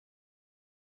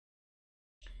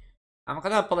I'm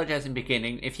gonna apologize in the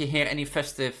beginning if you hear any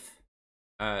festive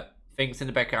things in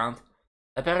the background.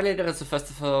 Apparently there is a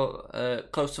festival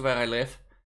close to where I live.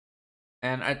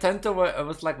 And I I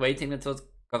was like waiting until it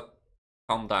got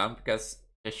calmed down because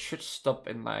it should stop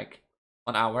in like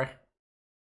 1 hour.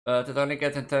 But it only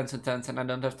gets intense, and I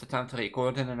don't have the time to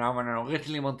record in an hour. And I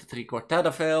originally wanted to record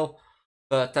Tetherville,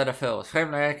 but Tetherville is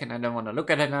frame lag, and I don't want to look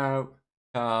at it now.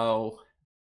 So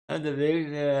I'm the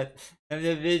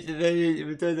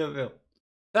Tetherville.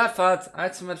 So I thought I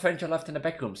had some adventure left in the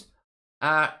backrooms.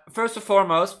 First and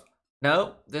foremost,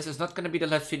 no, this is not going to be the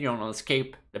last video on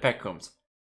escape the backrooms.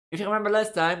 If you remember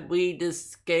last time, we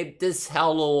escaped this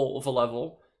hell of a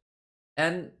level,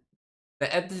 and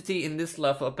the entity in this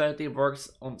level apparently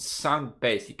works on sound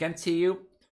based. He can't see you,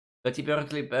 but he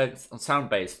apparently works on sound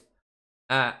based.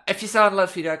 If you saw the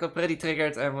last video, I got pretty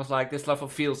triggered and was like, this level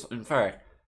feels unfair.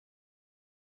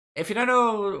 If you don't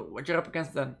know what you're up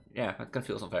against, then yeah, it can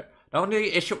feel unfair. The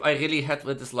only issue I really had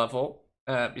with this level,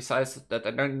 besides that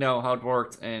I don't know how it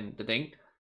worked in the thing,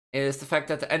 is the fact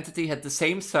that the entity had the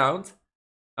same sound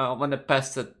when it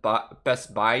passed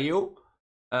by you.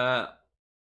 It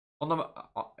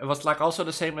was like also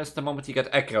the same as the moment you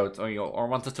get aggroed on you or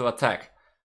wanted to attack.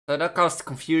 So that caused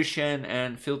confusion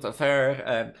and felt unfair,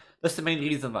 and that's the main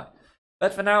reason why.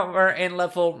 But for now, we're in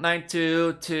level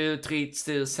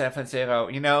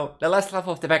 922370. You know, the last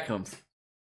level of the backrooms.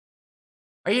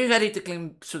 Are you ready to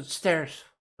climb some stairs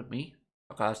with me?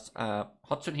 Because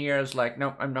Hudson here is like,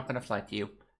 no, I'm not gonna fly to you.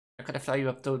 I'm gonna fly you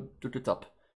up to the top.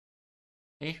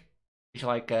 Okay? He's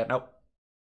like, no.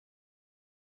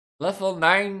 Level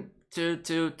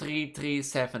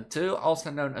 922372,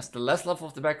 also known as the last level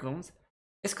of the backrooms,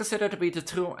 is considered to be the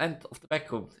true end of the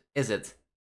backrooms, is it?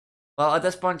 Well, at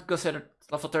this point, considered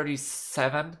level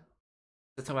 37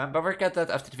 the true end, but we'll get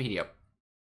that after the video.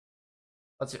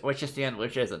 Which is the end,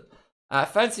 which isn't.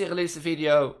 Fancy released a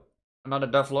video, another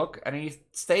devlog, and he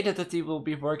stated that he will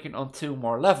be working on 2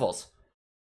 more levels.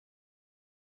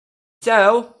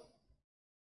 So,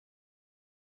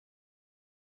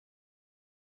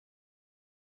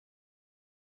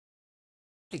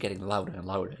 it's getting louder and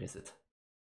louder, is it?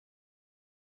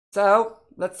 So,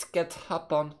 let's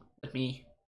hop on with me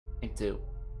into.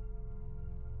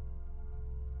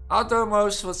 Although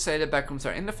most would say the backrooms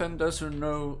are indifferent, those who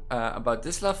know about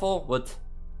this level would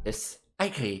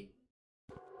disagree.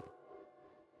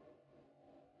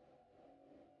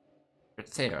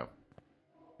 0.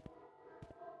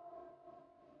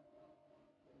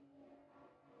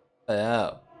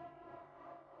 Oh.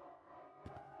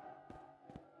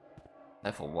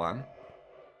 Level 1.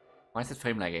 Why is it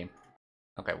frame lagging?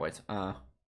 Okay, wait.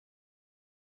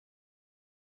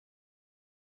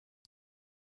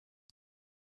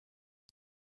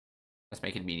 Let's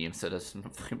make it medium so there's no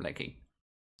frame lagging.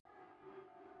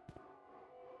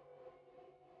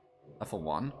 Level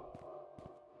 1.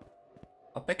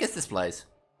 How big is this place?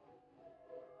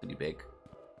 Pretty big.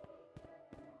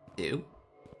 2.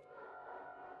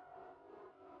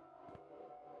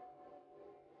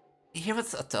 You hear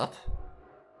what's at top?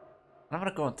 I'm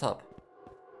gonna go on top.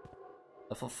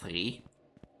 Level 3.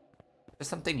 There's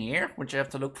something here which you have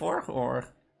to look for, or?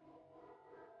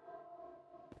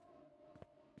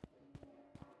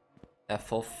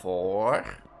 Level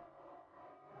 4.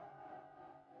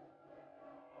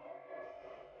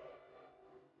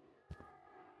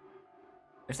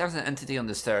 If there's an entity on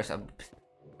the stairs, I'm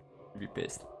be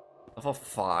pissed. Level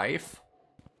 5.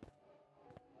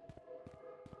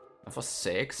 Level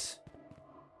 6.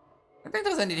 I don't think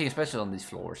there's anything special on these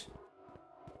floors.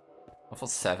 Level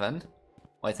 7.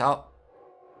 Wait, how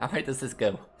high does this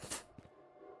go?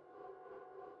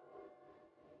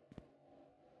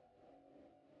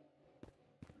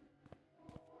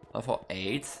 Level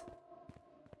 8.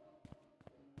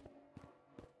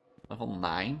 Level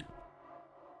 9.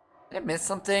 Did I miss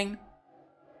something?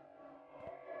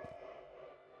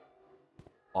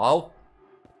 Hello?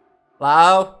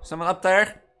 Hello? Someone up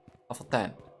there? Level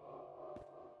 10.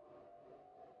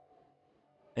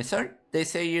 They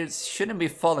say you shouldn't be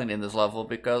falling in this level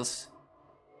because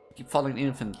you keep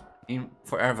falling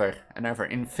forever and ever,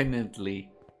 infinitely.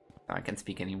 Oh, I can't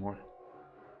speak anymore.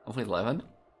 Level 11?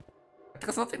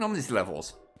 There's nothing on these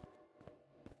levels.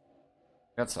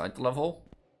 Outside the level.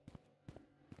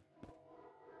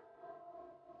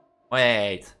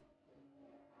 Wait.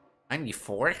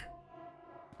 94?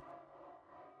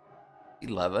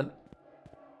 11?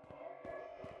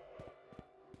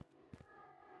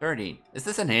 30. Is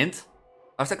this an hint?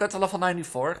 I was I got to level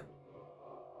 94?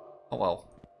 Oh well.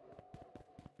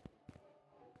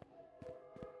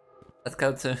 Let's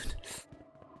go to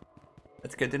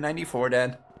 94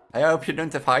 then. I hope you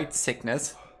don't have height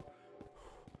sickness.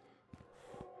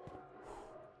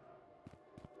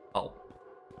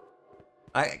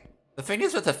 The thing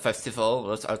is with the festival,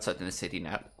 was outside in the city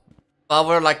now. Well,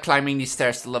 we're like climbing these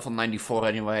stairs to level 94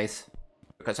 anyways.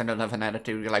 Because I don't have an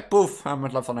editor, you're like, poof, I'm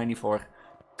at level 94.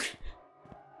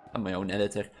 I'm my own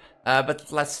editor.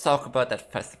 But let's talk about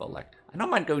that festival. Like, I don't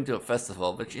mind going to a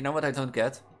festival, but you know what I don't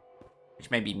get? Which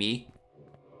may be me.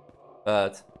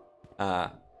 But,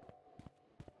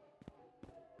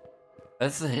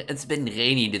 it's been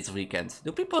rainy this weekend.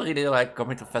 Do people really like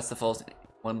coming to festivals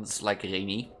when it's like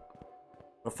rainy?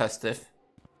 Or festive?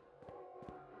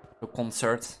 Or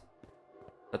concerts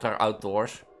that are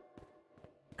outdoors?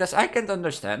 Because I can't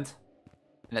understand.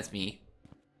 And that's me.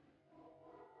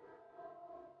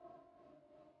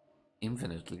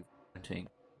 Infinitely thing.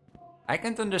 I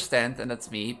can't understand, and that's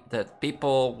me, that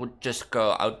people would just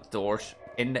go outdoors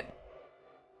in the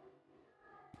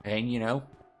rain, you know?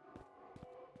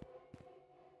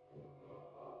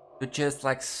 To just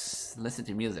like listen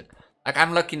to music. Like,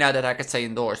 I'm lucky now that I can stay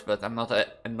indoors, but I'm not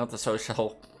a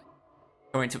social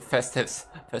going to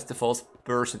festivals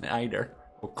person either,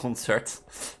 or concerts.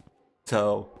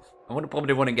 So I would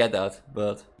probably want to get that,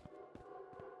 but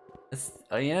it's,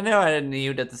 you know, I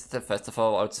knew that it's a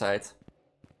festival outside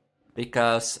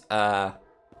because well,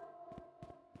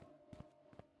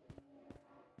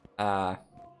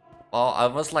 I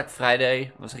was like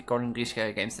Friday, I was recording these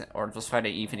games, or it was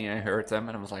Friday evening, I heard them,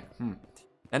 and I was like,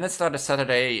 Then it started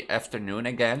Saturday afternoon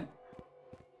again.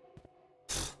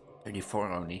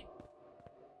 34 only.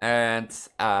 And,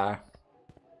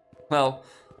 well,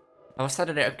 I was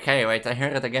Saturday, okay, wait, I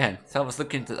heard it again. So I was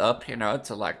looking it up, you know,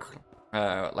 to like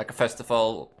a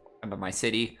festival in my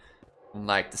city on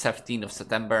like the 17th of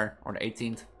September, or the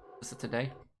 18th, is it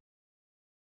today?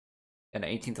 And the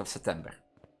 18th of September.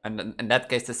 And in that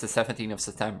case, it's the 17th of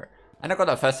September. And I got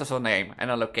a festival name and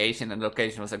a location, and the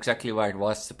location was exactly where it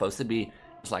was supposed to be.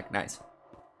 It was like, nice.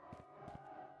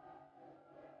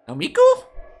 Oh, Miku?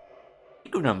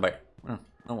 Miku number.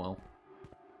 Oh well.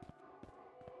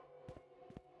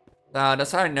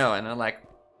 That's how I know, and I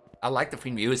like the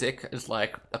free music. It's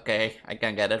like, okay, I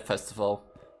can get it, festival.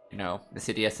 You know, the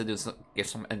city has to give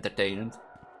some entertainment.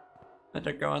 And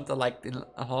they're going to like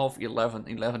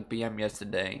 11 p.m.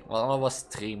 yesterday. While I was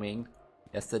streaming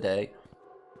yesterday,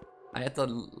 I had to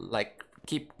like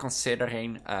keep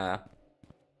considering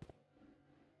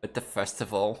with the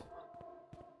festival,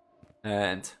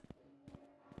 and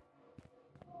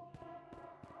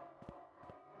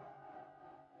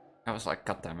I was like,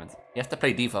 god damn it. You have to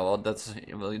play Diva, well, that's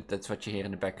what you hear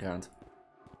in the background.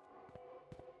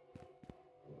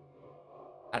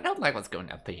 I don't like what's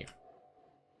going up here.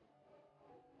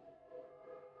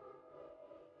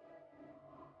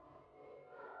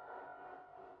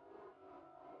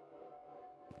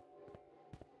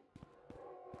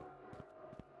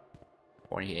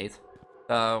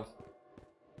 So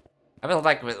I was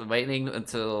like waiting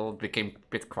until it became a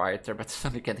bit quieter, but it's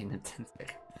only getting intenser.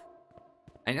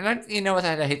 And you know what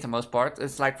I hate the most part?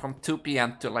 It's like from 2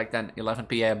 p.m. to like then 11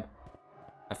 p.m.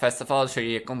 A festival, so you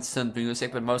hear constant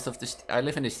music, but most of I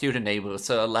live in a student neighborhood,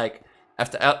 so like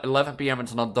after 11 p.m.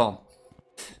 it's not done.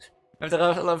 After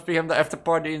 11 p.m. the after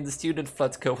party in the student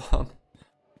flats go on.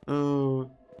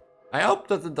 I hope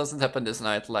that it doesn't happen this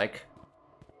night, like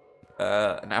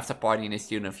an after party in a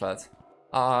student flat.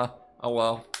 Oh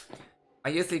well. I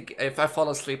usually, if I fall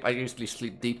asleep, I usually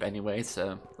sleep deep anyway,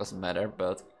 so it doesn't matter,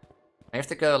 but I have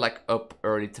to go like up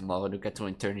early tomorrow to get to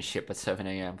internship at 7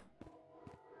 a.m.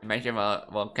 Imagine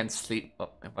one can't sleep,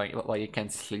 while you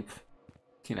can't sleep,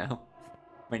 you know?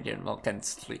 Imagine one can't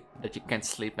sleep, that you can't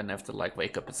sleep and have to like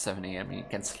wake up at 7 a.m. and you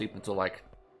can't sleep until like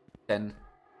 1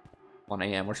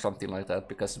 a.m. or something like that,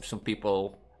 because some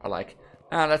people are like,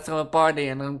 let's throw a party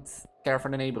and don't care for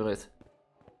the neighborhood.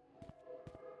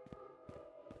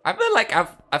 I feel like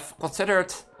I've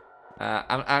considered,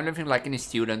 I'm living like in a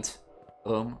student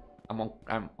room. I'm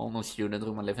on a student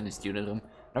room, I live in a student room.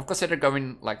 I've considered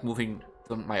moving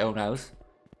to my own house.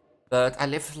 But I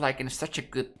live like in such a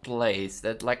good place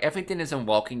that like everything is in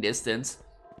walking distance.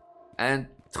 And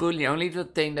truly only the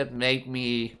thing that made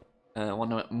me want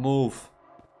to move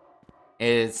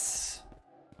is,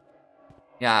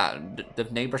 yeah, the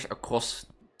neighbors across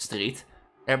the street.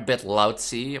 They're a bit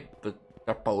loudsy, but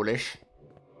they're Polish.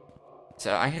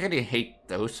 So I really hate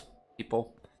those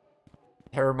people.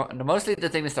 Mostly the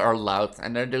things that are loud,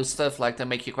 and they do stuff like that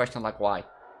make you question like why.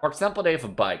 For example, they have a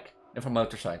bike, they have a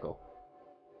motorcycle.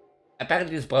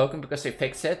 Apparently it's broken because they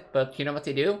fixed it, but you know what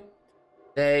they do?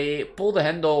 They pull the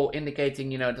handle indicating,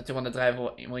 you know, that they want to drive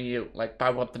when you like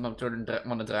power up the motor and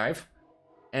want to drive.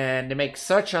 And they make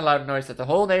such a loud noise that the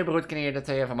whole neighborhood can hear that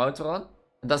they have a motor on.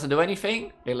 It doesn't do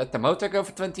anything. They let the motor go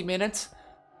for 20 minutes.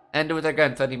 and do it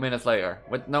again 20 minutes later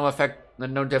with no effect,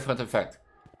 no different effect.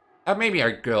 And maybe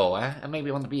a girl, eh? I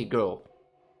maybe want to be a girl.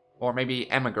 Or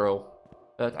maybe I'm a girl.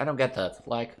 But I don't get that.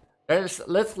 Like, there's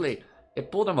literally, you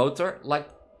pull the motor, like,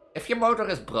 if your motor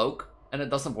is broke and it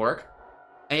doesn't work,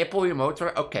 and you pull your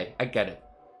motor, okay, I get it.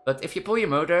 But if you pull your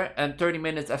motor and 30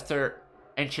 minutes after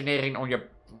engineering on your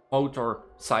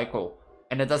motorcycle,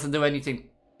 and it doesn't do anything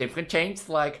different change,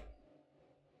 like,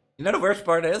 you know the worst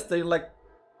part is, they like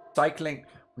cycling,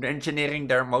 engineering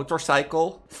their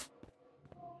motorcycle,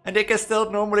 and they can still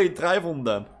normally drive on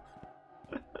them.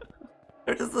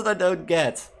 That's what I don't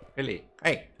get. Really.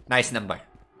 Hey, nice number.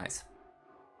 Nice.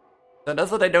 So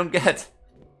that's what I don't get.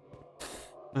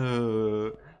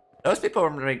 Those people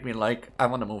make me like, I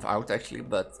want to move out actually,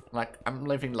 but like, I'm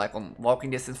living like on walking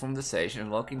distance from the station,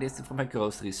 walking distance from my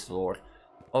grocery store,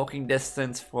 walking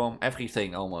distance from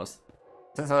everything almost.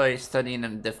 Since I study in a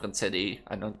different city,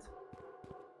 I don't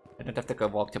have to go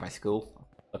walk to my school,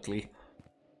 luckily.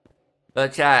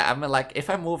 But yeah, I mean, like, if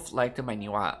I move like to my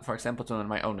new house, for example, to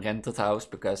my own rented house,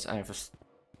 because I have a,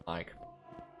 like,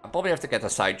 I probably have to get a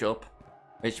side job,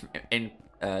 which in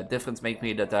difference make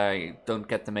me that I don't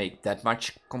get to make that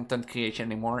much content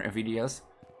creation anymore in videos.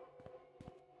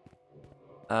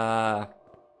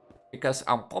 Because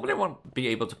I probably won't be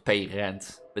able to pay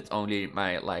rent with only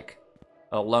my, like,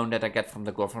 a loan that I get from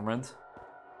the government.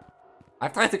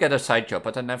 I've tried to get a side job,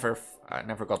 but I never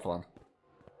got one.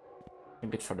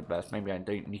 Maybe it's for the best. Maybe I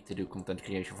don't need to do content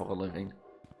creation for a living.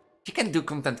 You can do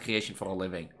content creation for a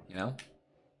living, you know?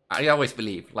 I always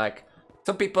believe, like,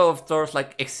 some people, of course,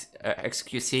 like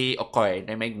XQC, okay,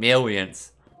 they make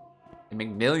millions. They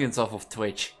make millions off of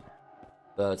Twitch.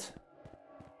 But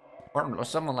for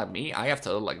someone like me, I have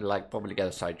to like probably get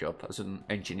a side job as an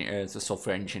engineer, as a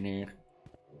software engineer.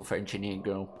 Software engineering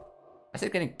girl. I think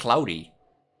it's getting cloudy.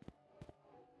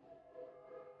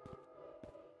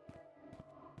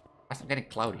 I'm getting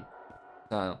cloudy.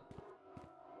 So,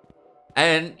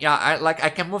 and yeah, I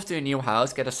can move to a new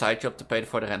house, get a side job to pay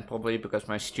for the rent probably because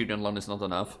my student loan is not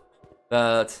enough.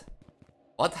 But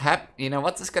what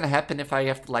what is gonna happen if I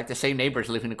have like the same neighbors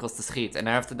living across the street and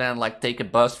I have to then like take a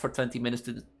bus for 20 minutes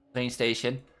to the train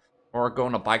station or go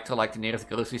on a bike to like the nearest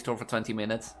grocery store for 20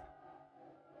 minutes?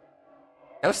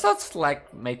 Those thoughts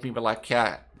like make me be like,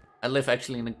 yeah, I live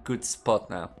actually in a good spot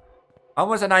now.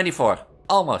 Almost a 94.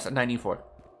 Almost a 94.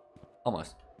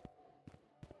 Almost.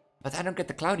 But I don't get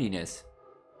the cloudiness.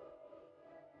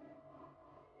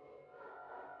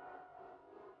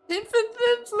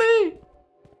 Infinitely!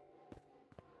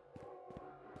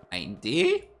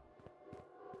 90?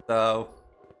 So...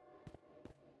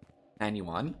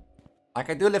 91? Like,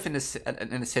 I do live in the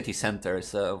city center,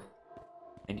 so...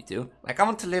 92. Like, I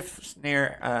want to live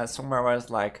near somewhere where it's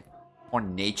like more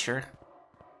nature.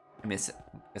 I miss it.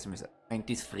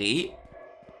 93?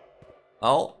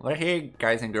 Well, we're here,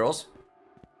 guys and girls.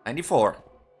 94.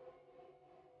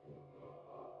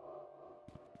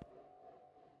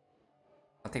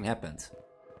 Nothing happened.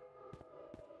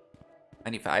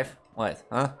 95? What?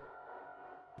 Huh?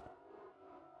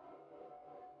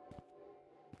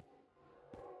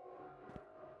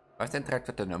 I have to interact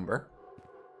with the number.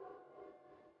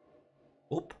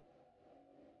 Oop.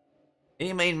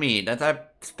 You mean me that I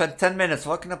spent 10 minutes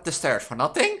walking up the stairs for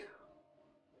nothing?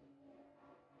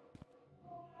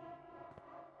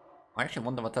 I actually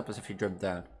wonder what happens if you jump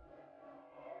down.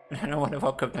 I don't want to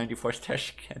walk up 94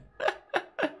 stairs again.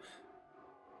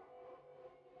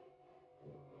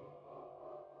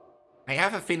 I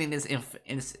have a feeling this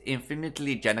is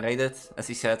infinitely generated, as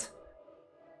he said.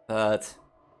 But...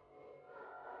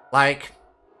 like...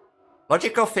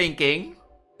 logical thinking,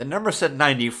 the number said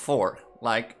 94.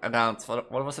 Like, around...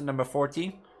 what was the number?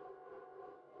 14?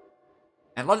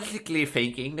 And logically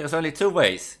thinking, there's only two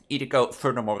ways. Either go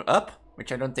furthermore up,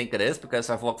 which I don't think it is, because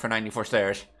I've walked for 94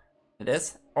 stairs. It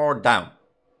is. Or down.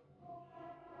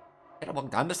 Can I walk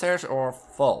down the stairs or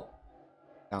fall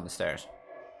down the stairs?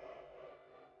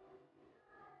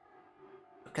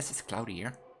 Because it's cloudy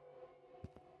here.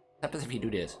 What happens if you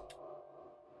do this?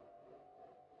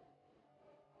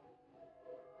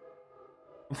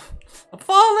 I'm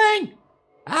falling!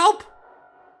 Help!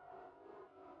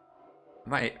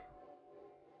 Am I...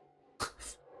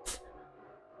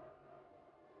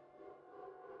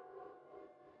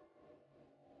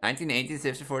 19, 18,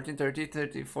 17, 14, 30,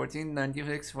 30, 14,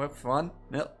 96, 1,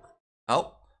 no.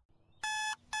 Oh.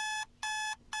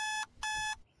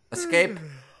 Escape.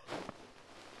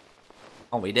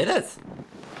 Oh, we did it.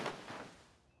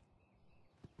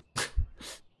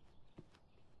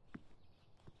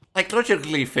 Like,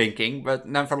 logically thinking, but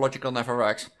never logical never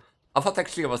works. I thought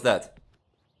actually I was dead.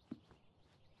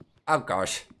 Oh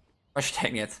gosh. Gosh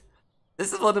dang it.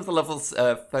 This is one of the levels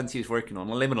Fancy is working on,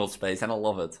 a liminal space, and I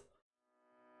love it.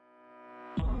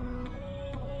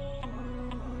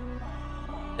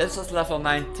 This was level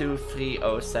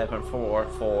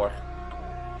 9230744.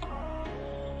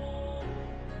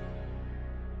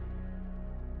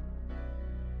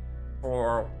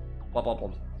 For blah blah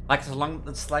blah. Like as long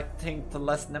as it's like the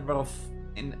less number of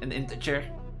in an integer.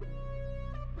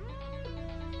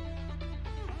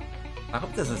 I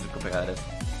hope this isn't copyrighted.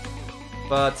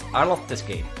 But I love this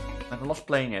game. I love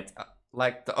playing it.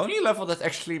 Like the only level that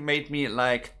actually made me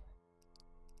like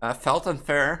felt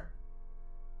unfair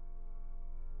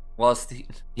was the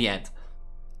end.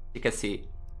 You can see.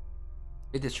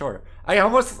 It is shorter. I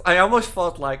almost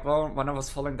felt like, well, when I was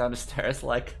falling down the stairs,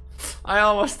 like I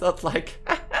almost thought like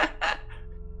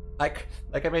like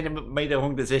I made the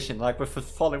wrong decision, like with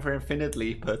falling for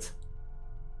infinitely, but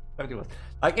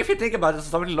like if you think about it,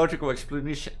 it's not really logical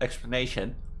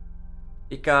explanation.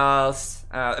 Because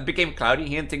it became cloudy,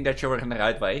 hinting that you were in the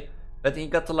right way. But then you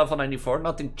got to level 94,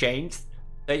 nothing changed.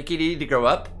 So you can either go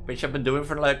up, which I've been doing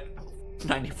for like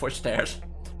 94 stairs,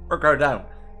 or go down.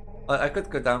 I could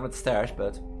go down with stairs,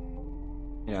 but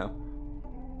you know.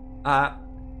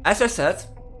 As I said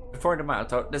before the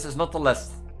marathon, this is not the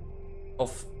list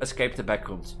of Escape the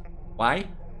Backrooms. Why?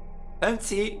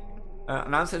 Fancy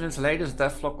announced in his latest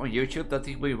devlog on YouTube that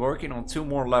he'll be working on 2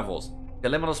 more levels. The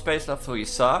liminal space level you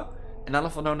saw, and a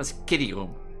level known as Kitty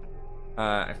Room.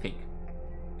 I think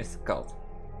it's called.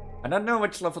 I don't know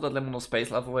which level the liminal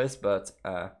space level is, but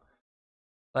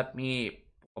let me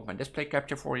put my display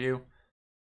capture for you.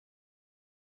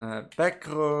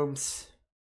 Backrooms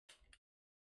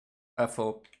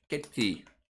level Kitty.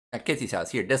 Kitty's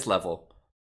house. Here, this level.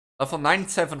 Level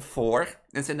 974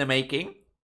 is in the making.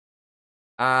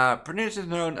 Producer is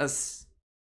known as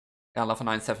level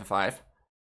 975.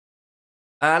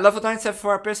 Level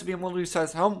 974 appears to be a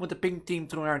modular-sized home with a pink theme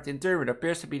throughout the interior. There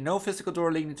appears to be no physical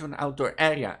door leading to an outdoor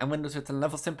area, and windows with a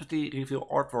level simply reveal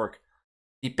artwork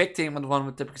depicting the one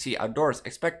we typically see outdoors,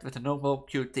 expect with a noble,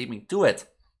 cute theming to it.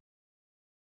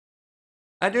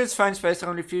 There is fine space, there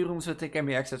are only 4 rooms that can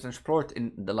be accessed and explored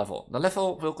in the level. The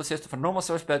level will consist of a normal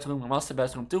source bedroom, a master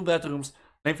bedroom, 2 bedrooms,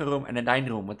 living room, and a dining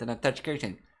room with an attached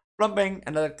kitchen. Plumbing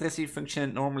and electricity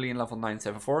function normally in level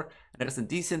 974, and there is a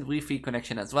decent Wi-Fi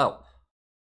connection as well.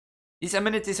 These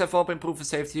amenities have all been proven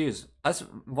safe to use, as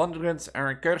wanderers are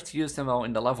encouraged to use them well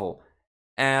in the level,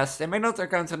 as they may not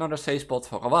encounter another safe spot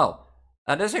for a while.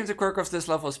 The single quirk of this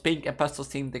level is pink and pastel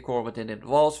themed decor within the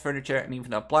walls, furniture, and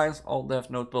even the appliances all have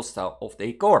notable style of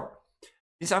decor.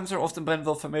 These items are often blended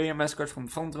with familiar mascots from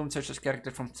the front room, such as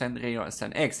characters from Sanrio and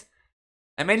Stan X.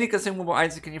 And mainly consumable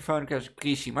items can your phone as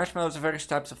greasy marshmallows and various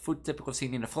types of food typical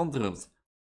seen in the front rooms,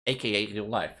 aka real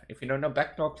life. If you don't know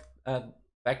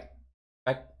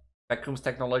Backrooms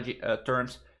technology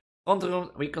terms, front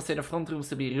room, we consider front rooms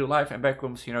to be real life, and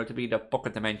backrooms, you know, to be the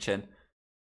pocket dimension.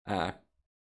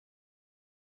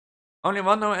 Only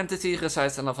one known entity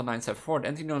resides in level 974, the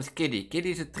entity known as Kitty.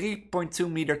 Kitty is a 3.2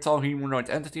 meter tall humanoid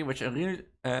entity with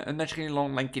unnaturally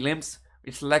long lanky limbs,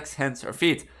 which lacks hands or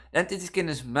feet. The entity's skin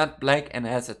is matte black and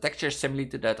has a texture similar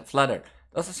to that of leather.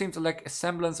 It also seems to lack a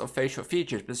semblance of facial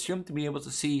features, but assumed to be able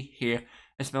to see, hear,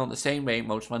 and smell the same way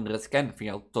most wanderers can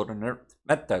via toddler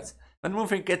methods. When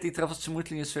moving, Kitty travels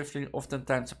smoothly and swiftly,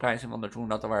 oftentimes surprising wanderers who are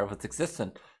not aware of its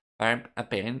existence, by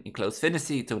appearing in close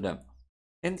vicinity to them.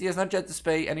 Inti has not yet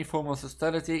displayed any form of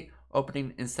hostility,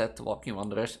 opting instead to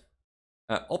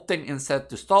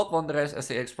stalk wanderers as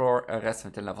they explore a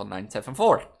restaurant in level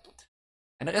 974.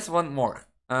 And there is one more.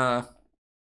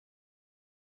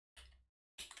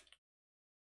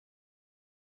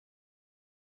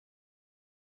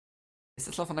 Is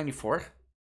this level 94?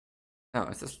 No,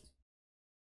 is this... Is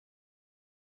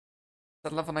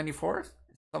that level 94? Is it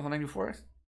level 94?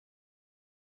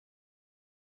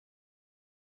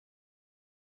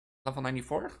 Level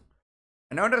 94?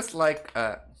 I know there's like,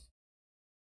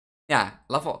 yeah,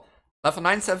 level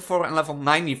 974 and level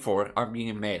 94 are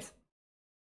being made.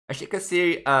 As you can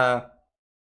see, the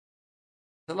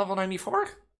level 94?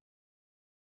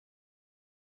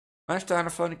 Maar staan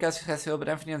er flonicaties gaat heel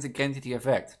bedenken aan zijn identity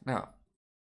effect. Nou.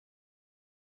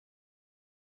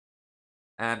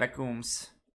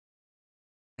 Backrooms.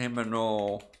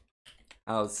 Liminal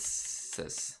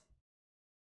houses.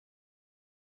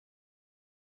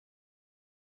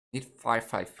 Need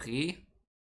 553.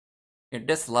 Here,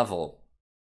 this level.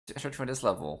 Search for this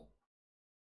level.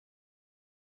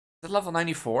 Is it level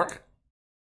 94?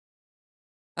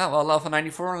 Oh, well, level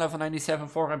 94 and level 97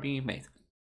 are being made.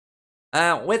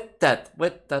 With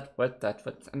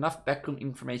enough backroom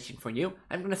information for you,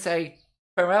 I'm gonna say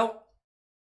farewell.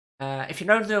 If you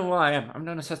don't know who I am, I'm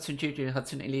known as Hudson Juju,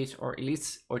 Hudson Elise, or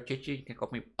Gigi. You can call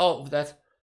me all of that.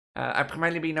 I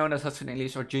primarily be known as Hudson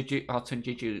Elise or Juju, Hudson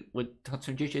Juju, with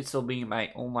Hudson Juju still being my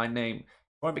online name.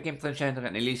 Before I became transgender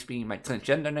and Elise being my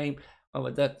transgender name. Well,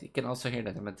 with that, you can also hear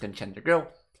that I'm a transgender girl.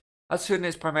 Hudson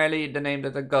is primarily the name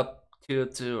that I got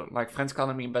to like friends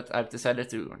calling me, but I've decided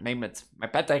to name it my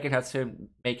pet icon Hudson,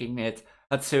 making it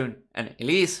Hudson and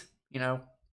Elise, you know.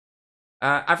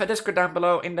 I have a Discord down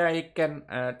below. In there you can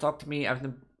talk to me.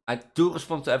 I do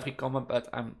respond to every comment,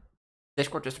 but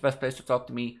Discord is the best place to talk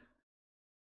to me.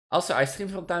 Also, I stream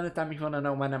from time to time if you want to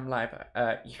know when I'm live.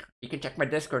 You can check my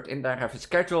Discord. In there I have a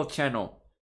scheduled channel.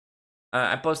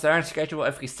 I post there on schedule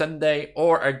every Sunday,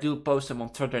 or I do post them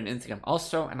on Twitter and Instagram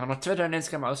also. And on Twitter and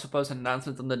Instagram I also post an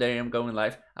announcement on the day I'm going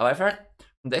live. However,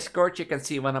 on Discord you can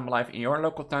see when I'm live in your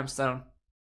local time zone.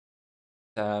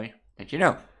 So, that you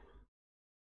know.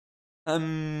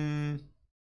 Yeah,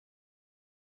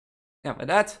 with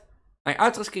that, my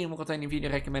outro screen will contain a video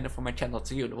recommended for my channel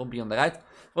to you. It will be on the right. It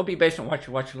will be based on what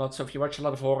you watch a lot. So if you watch a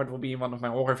lot of horror, it will be one of my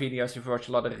horror videos. If you watch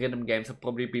a lot of rhythm games, it will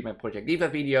probably be my Project Diva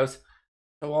videos.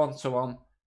 So on, so on.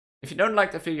 If you don't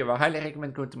like the video, I highly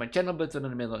recommend going to my channel button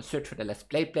in the middle and search for the Let's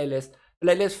Play playlist. The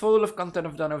playlist full of content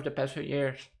I've done over the past few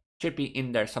years. Should be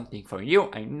in there something for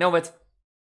you, I know it.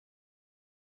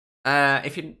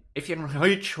 If you're a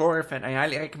huge horror fan, I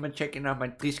highly recommend checking out my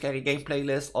 3 Scary Game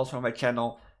playlist, also on my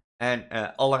channel. And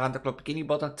All Around the Clock Bikini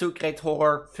Bottom, 2 great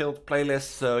horror-filled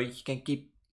playlists, so you can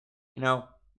keep, you know,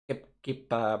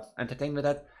 keep entertained with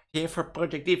that. Here for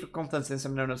Project Diva content, since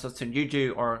I'm known as Hudson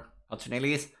Juju or Hudson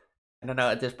Elise. I don't know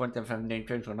at this point if I'm name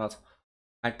change or not.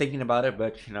 I'm thinking about it,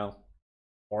 but you know,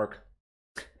 work.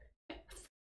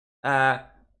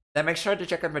 Then make sure to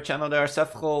check out my channel. There are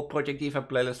several Project Diva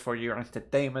playlists for your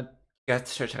entertainment. You have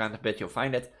to search around a bit, you'll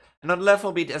find it. Another level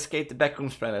will be the Escape the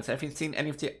Backrooms playlist. If you've seen any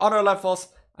of the other levels,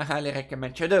 I highly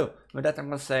recommend you do. With that, I'm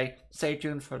gonna say, stay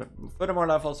tuned for more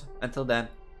levels. Until then,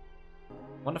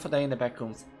 wonderful day in the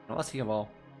Backrooms, and I'll see you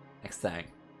all next time.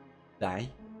 Bye.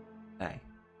 Bye.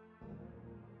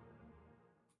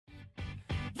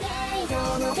 皆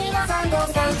さんどう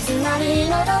かつまり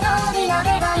のとのりなで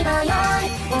バイバイ